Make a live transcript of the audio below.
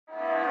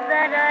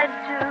that I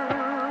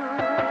do.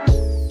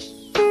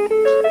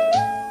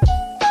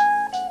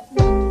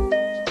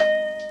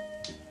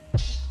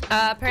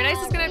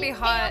 Paradise is gonna be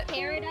hot.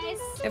 Paradise?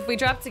 If we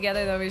drop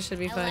together, though, we should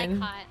be fine.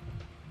 Like hot.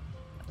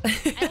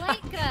 I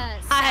like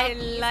I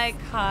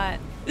like hot.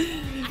 I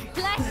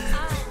like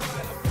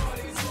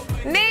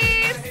hot.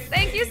 Nice!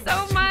 Thank you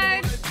so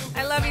much.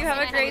 I love you. Have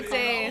a great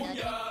day.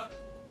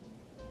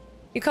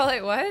 You call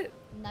it what?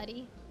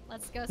 Nutty.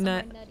 Let's go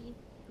somewhere nutty.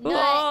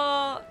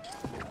 Nut.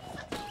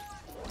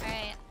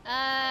 Alright.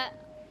 I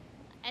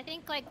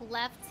think like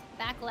left,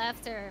 back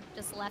left, or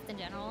just left in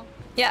general.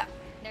 Yeah.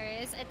 There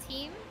is a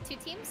team, 2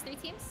 teams, 3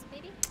 teams,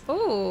 maybe?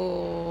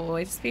 Ooh,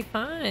 it'd just be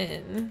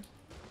fun.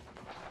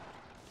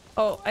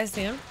 Oh, I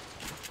see him.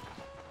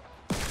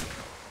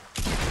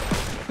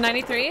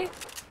 93.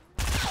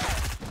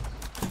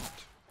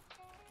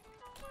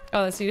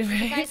 Oh, that's you, right?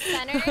 The guys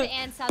centered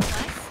and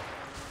southwest.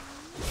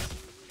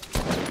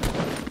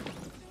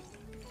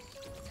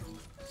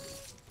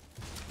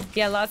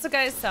 Yeah, lots of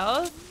guys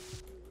south.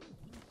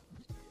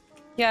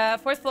 Yeah,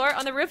 4th floor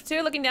on the roof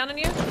too, looking down on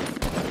you.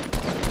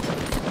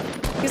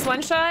 He's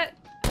one shot.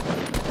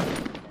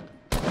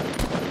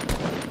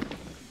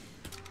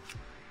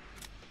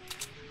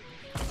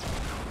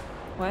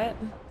 What?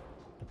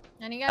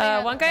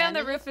 One guy on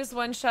the roof is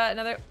one shot.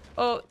 Another.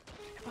 Oh,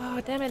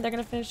 damn it! They're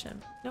gonna finish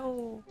him.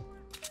 No.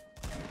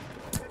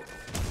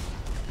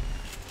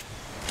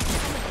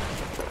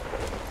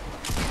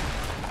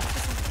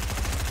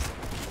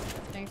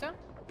 Think so?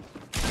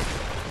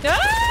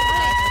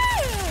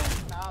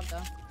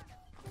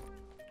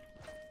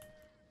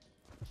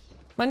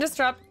 One just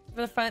dropped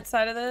the front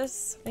side of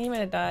this. I think he might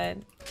have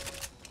died.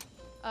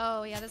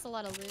 Oh yeah, there's a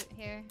lot of loot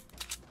here.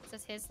 Is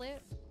this his loot?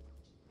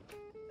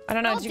 I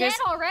don't know. Did you guys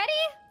already?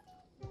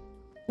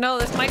 No,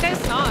 this my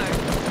guy's not.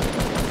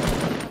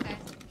 Okay.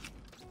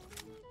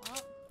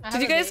 Well,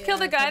 did you guys kill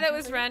the guy that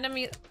was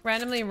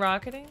randomly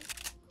rocketing?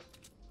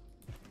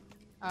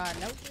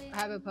 Nope. I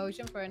have a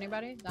potion for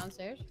anybody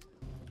downstairs.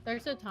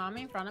 There's a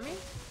Tommy in front of me.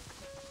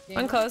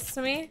 One close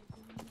to me.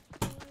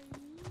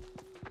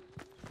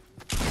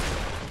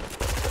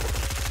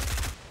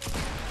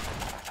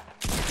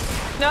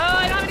 No,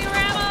 I don't have any more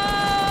ammo!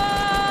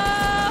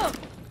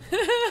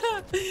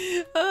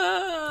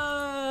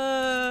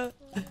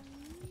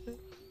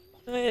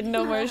 I had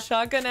no more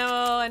shotgun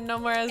ammo and no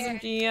more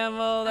SMG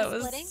ammo. That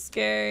was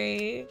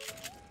scary.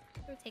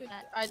 Take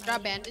that. I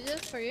dropped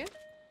bandages for you.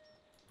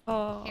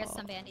 Oh. Here's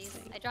some bandies.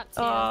 I dropped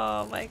 2.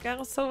 Oh my god,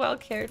 I'm so well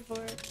cared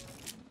for.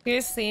 You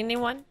guys see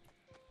anyone?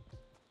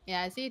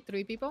 Yeah, I see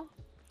 3 people.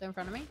 They're in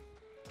front of me.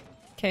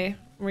 Okay,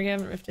 we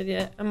haven't rifted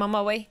yet. I'm on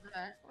my way.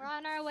 We're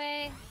on our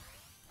way.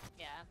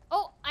 Yeah.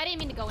 Oh, I didn't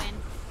mean to go in.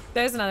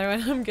 There's another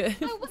one. I'm good.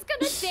 I was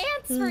gonna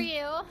dance for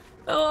you.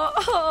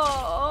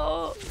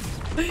 Oh.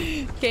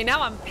 Okay,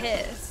 now I'm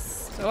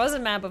pissed. I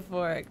wasn't mad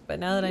before, but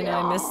now that I know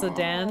I missed the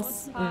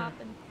dance. I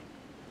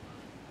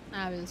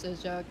was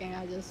just joking.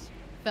 I just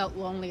felt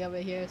lonely over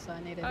here, so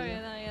I needed to.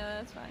 Yeah,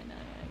 that's fine.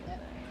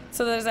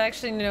 So there's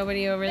actually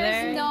nobody over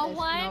there? There's no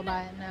one?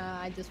 Nobody. No,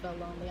 I just felt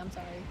lonely. I'm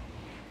sorry.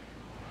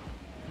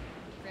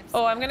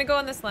 Oh, I'm gonna go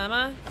on this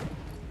llama.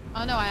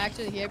 Oh no, I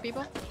actually hear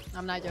people.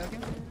 I'm not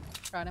joking.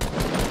 Proud of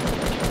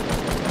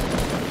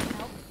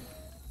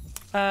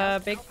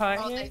him. Big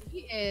pot here. He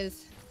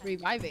is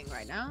reviving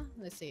right now.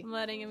 Let's see. I'm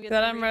letting him get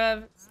Let him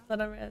rev. Let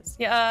him res.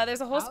 Yeah,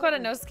 there's a whole squad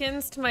of no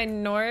skins to my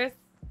north.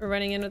 We're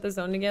running in with the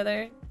zone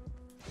together.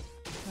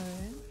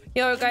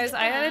 Yo, guys,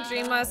 I had a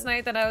dream last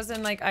night that I was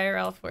in like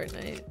IRL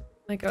Fortnite.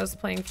 Like I was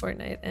playing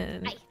Fortnite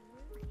and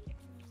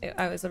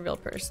I was a real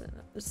person.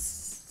 It was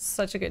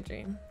such a good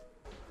dream.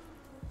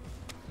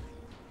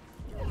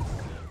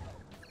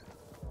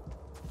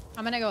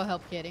 I'm gonna go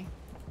help Kitty.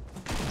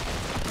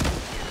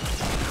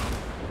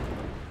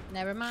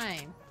 Never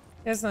mind.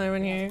 There's another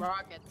one here.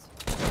 Rockets.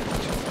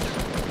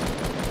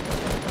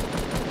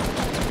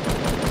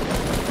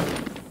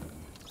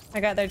 I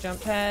got their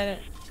jump pad.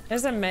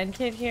 There's a med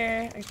kit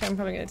here. Actually, I'm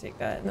probably gonna take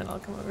that and then I'll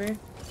come over.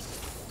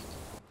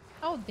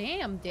 Oh,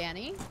 damn,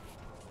 Danii.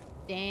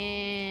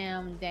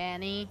 Damn,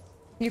 Danii.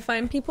 You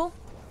find people?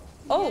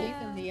 Oh. He's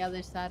on the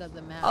other side of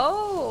the map.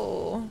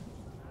 Oh.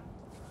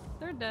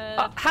 They're dead.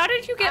 How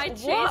did you get? I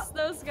chased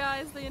those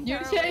guys the entire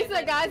You chased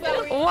the guys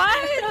that we.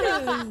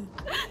 What?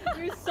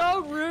 You're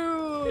so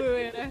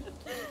rude.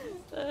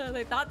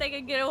 They thought they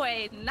could get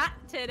away. Not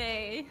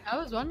today. I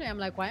was wondering. I'm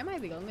like, why am I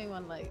the only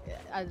one like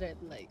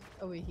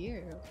over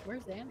here?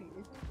 Where's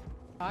Danii?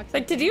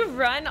 Like, did you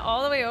run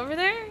all the way over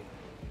there?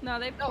 No,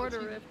 they porta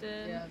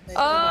rifted. Yeah, so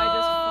oh.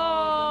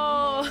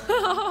 I just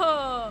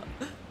followed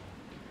them.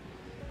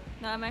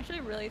 No, I'm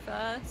actually really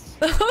fast.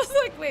 I was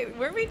like, wait,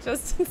 weren't we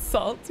just in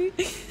salty?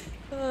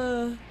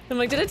 I'm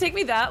like, did it take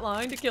me that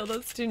long to kill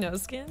those 2 no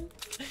skins?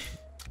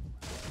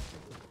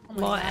 Oh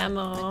More God,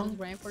 ammo. I just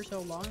ran for so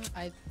long,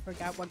 I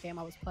forgot what game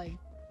I was playing.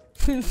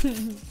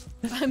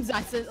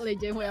 I suddenly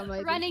did where I'm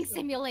like running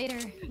simulator.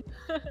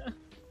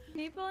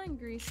 People in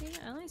Greasy?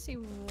 I only see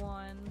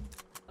one.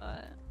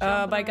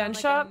 By gun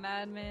shop? Like a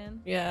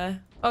madman. Yeah.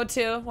 Oh,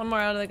 2. One more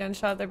out of the gun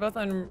shop. They're both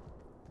on.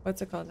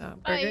 What's it called now?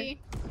 Burger. Bye.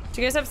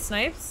 Do you guys have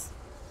snipes?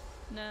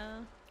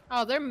 No.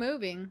 Oh, they're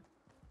moving.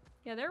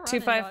 Yeah, they're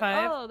running.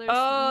 255.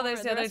 Oh,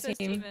 there's the other rest of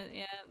the team.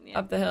 Yeah.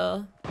 Up the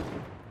hill.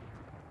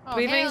 Oh,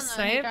 we hell being no, he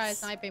tried snipes?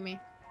 sniping me.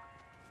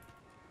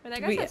 But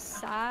that guy's a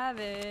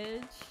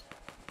savage.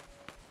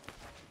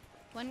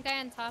 One guy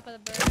on top of the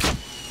bird.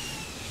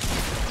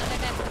 Another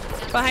guy pushing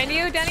down. Behind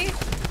you, Danii.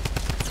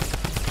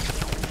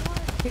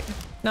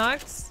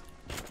 Knox.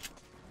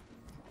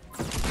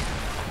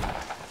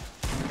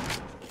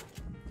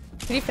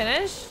 Did you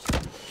finish?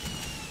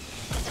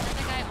 There's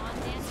another guy on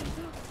Danny.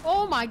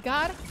 Oh my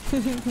god.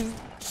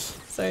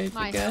 Sorry,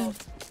 My Chica.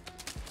 health.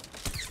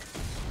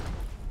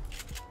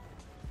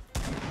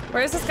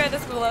 Where is this guy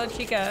that's below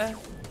Chica?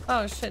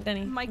 Oh shit,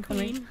 Danii. My I'm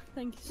coming. queen.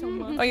 Thank you so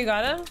much. Oh, you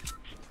got him?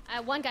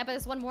 One guy, but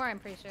there's one more, I'm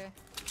pretty sure.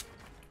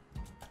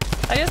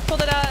 I just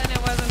pulled it out and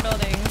it wasn't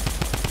building.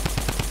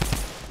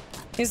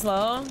 He's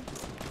low.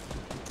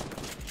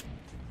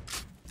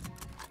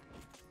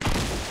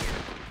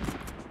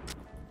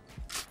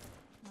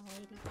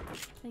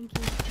 Thank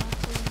you.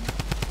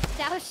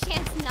 That was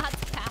chance not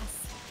to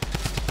pass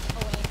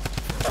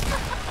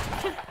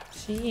away.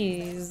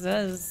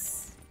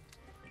 Jesus.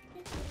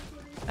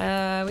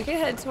 We can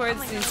head towards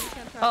my these.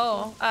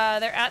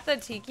 God, They're at the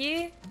tiki.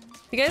 If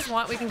you guys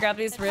want, we can grab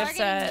these They're rifts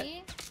targeting at.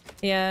 me.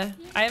 Yeah,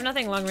 I have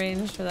nothing long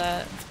range for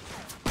that.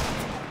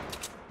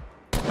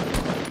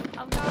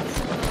 I've got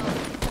some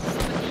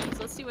of these.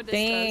 Let's see what this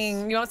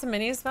Dang, does. you want some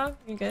minis, Val?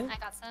 You good? I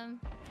got some.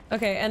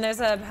 Okay, and there's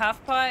a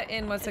half pot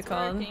in what's it It's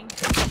called? working.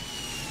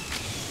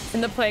 In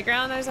the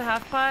playground, there's a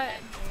half pot.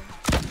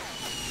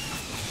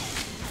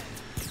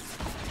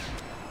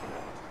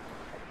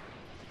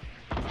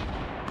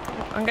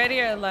 One guy to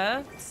your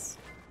left.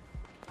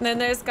 And then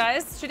there's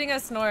guys shooting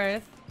us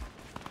north.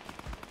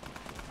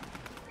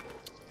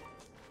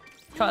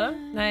 Caught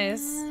him?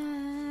 Nice.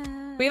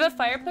 We have a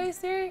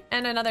fireplace here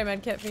and another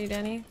med kit for you,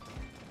 Danii.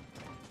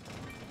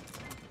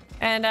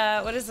 And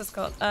what is this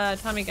called?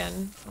 Tommy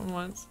gun. Someone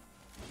wants.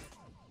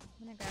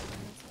 I'm gonna grab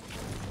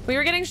one. We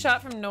were getting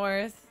shot from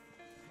north.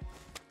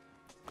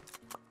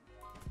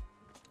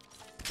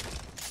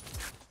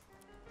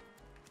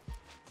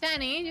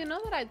 Danii, you know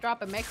that I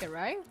drop a med kit,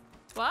 right?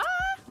 What?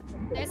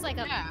 There's like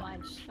a Yeah.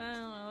 bunch. I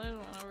don't know. There's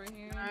one over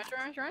here.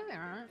 Sure.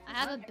 I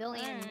have a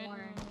billion more.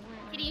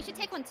 Kitty, you should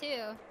take one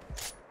too.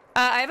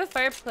 I have a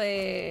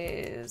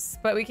fireplace,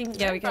 but we can,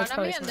 yeah, we can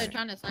probably and they're smoke.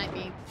 trying to snipe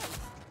me.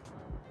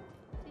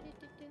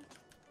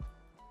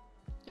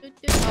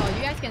 Oh,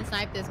 you guys can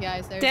snipe this,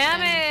 guys. They're Damn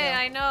standing it! still.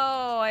 I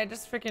know. I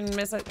just freaking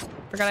missed it.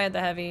 Forgot I had the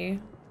heavy.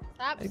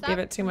 Stop, I stop gave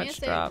it too much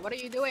missing. drop. What are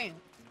you doing?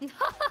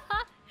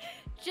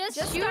 Just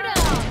shoot start.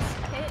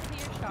 him. Hit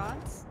your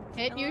shots.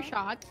 Hit your Hello?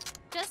 shot.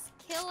 Just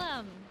kill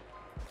him.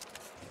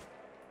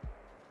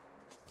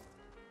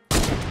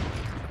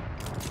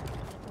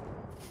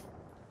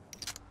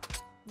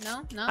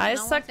 No. I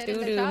no suck one's hitting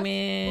the doo-doo, shots?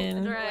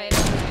 man. Right.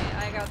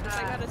 I got this.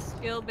 I got a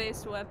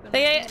skill-based weapon.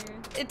 They, right here.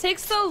 it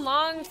takes so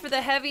long for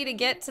the heavy to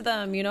get to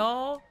them, you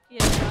know? Yeah,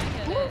 I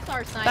get Who's it.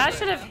 our sniper? That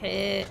should have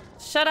hit.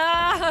 Shut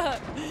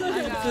up! I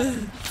got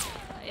it.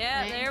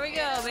 Yeah, Thank there we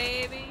go,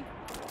 baby.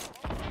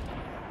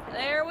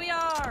 There we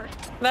are.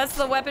 That's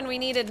the weapon we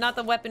needed, not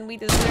the weapon we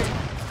deserve.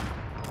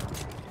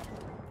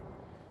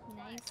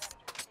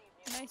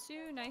 Nice.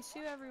 Nice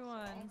you,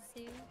 everyone.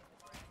 Nice.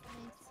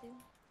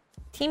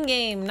 Team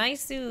game,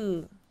 nice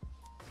 -oo.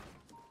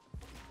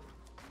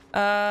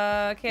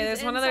 Okay, there's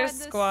He's one other inside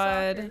this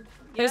squad. soccer.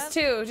 There's Yep.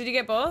 two. Did you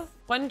get both?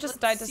 One just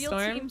died to Seal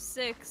storm. Team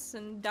 6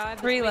 and dive.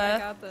 this Three way.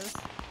 left. I got this.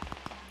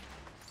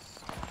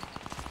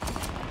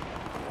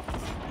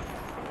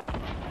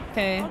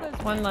 Okay, Oh,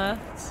 there's one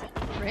left.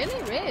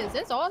 Really? Is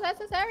this all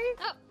necessary?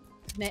 Oh.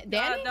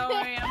 Danny? Don't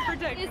worry, I'm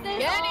protecting Is you.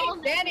 this Danny, all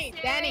necessary?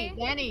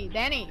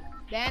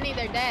 Danny,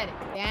 they're dead.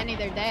 Danny,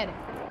 they're dead.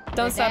 Don't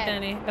They're stop,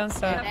 dead. Danii. Don't That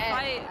stop. Dead.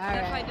 fight,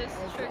 that Alright. fight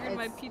just triggered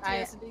my It's-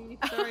 PTSD.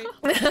 Sorry.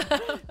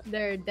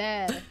 They're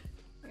dead.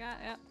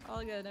 Yeah,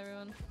 all good,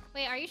 everyone.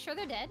 Wait, are you sure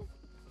they're dead?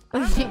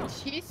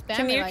 She's spamming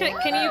Can you like can,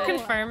 that. can you Oh,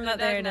 confirm that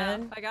they're now.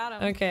 dead? I got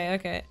him.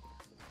 Okay.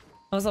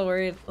 I was a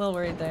little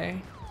worried there.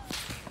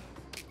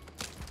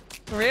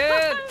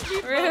 Rude!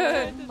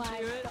 Rude!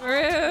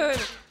 Rude!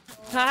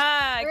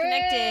 Haha, I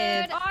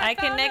connected. Rude. Oh, I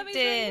found him, he's right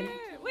connected.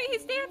 here. Wait,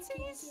 he's dancing.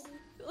 He's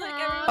like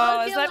Aw. everyone. Oh,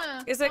 Don't is kill that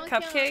him. is it Don't kill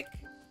him. cupcake?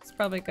 It's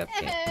probably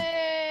cupcake.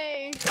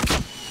 Hey! Is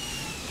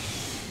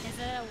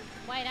it a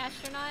white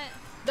astronaut?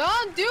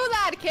 Don't do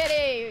that,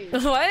 Kitty!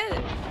 What?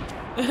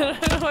 I don't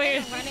know what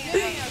you're- Running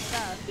away.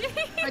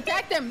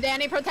 Protect him,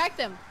 Danny, protect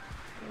him.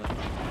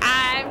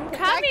 I'm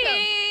Protect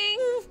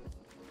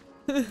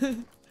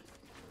coming.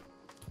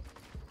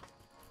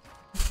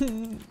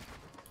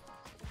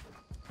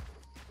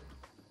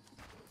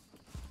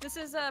 This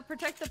is a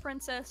protect the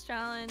princess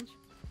challenge.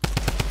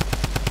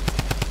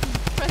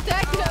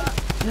 Protect him.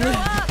 Grow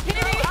up,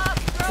 Kitty!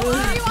 Grow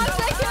up, He wants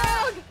to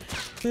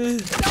kill!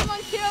 Someone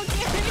kill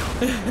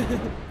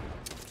Kitty!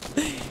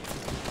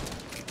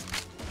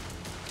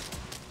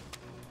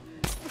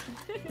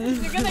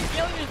 You're gonna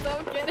kill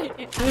yourself,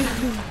 Kitty.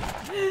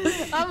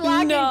 I'm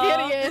locking No.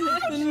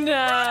 Kitty in.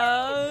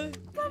 No.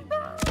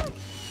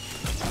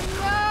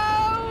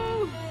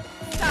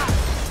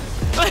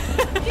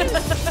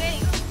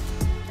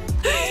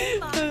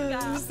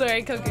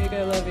 Sorry, Cupcake,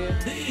 I love you.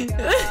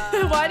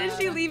 Why did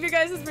she leave your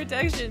guys'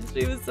 protection?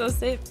 She was so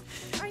safe.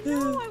 I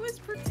know, I was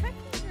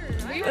protecting her.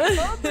 We were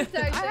both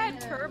protecting I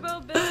had her.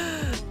 turbo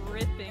build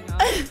ripping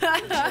off.